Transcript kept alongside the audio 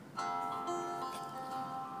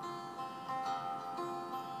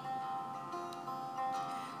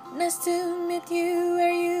Nice to meet you,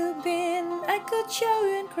 where you been? I could show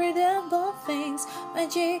you incredible things,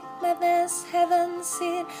 magic, madness, haven't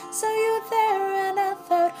seen. Saw you there and I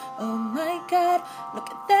thought, oh my god, look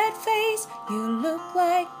at that face. You look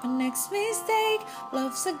like my next mistake.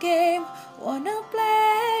 Love's a game, wanna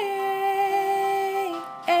play.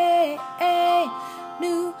 Hey, hey.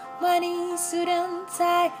 New money, suit and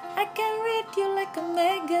tie. I can read you like a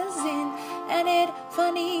magazine, and it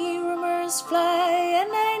funny rumors fly. And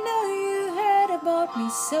I know you heard about me,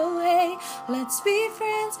 so hey, let's be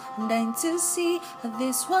friends. I'm dying to see how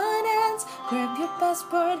this one ends. Grab your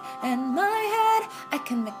passport and my head. I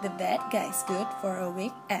can make the bad guys good for a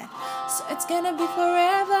weekend. So it's gonna be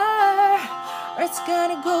forever, or it's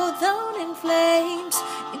gonna go down in flames.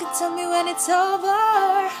 You can tell me when it's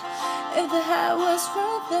over, if the high was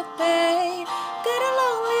worth the pain. Got a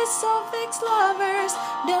long list of ex-lovers,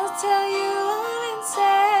 they'll tell you I'm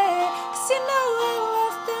insane. Cause you know I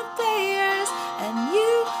love the players, and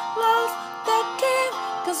you love the game.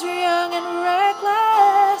 Cause we're young and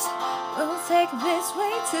reckless, we'll take this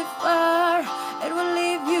way too far. It will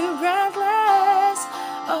leave you breathless,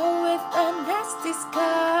 oh, with a nasty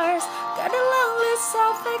scars. Got a long list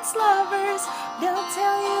of ex-lovers, they'll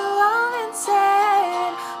tell you I'm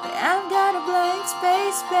insane. But I've got a blank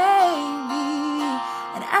space, baby,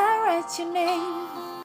 and I write your name.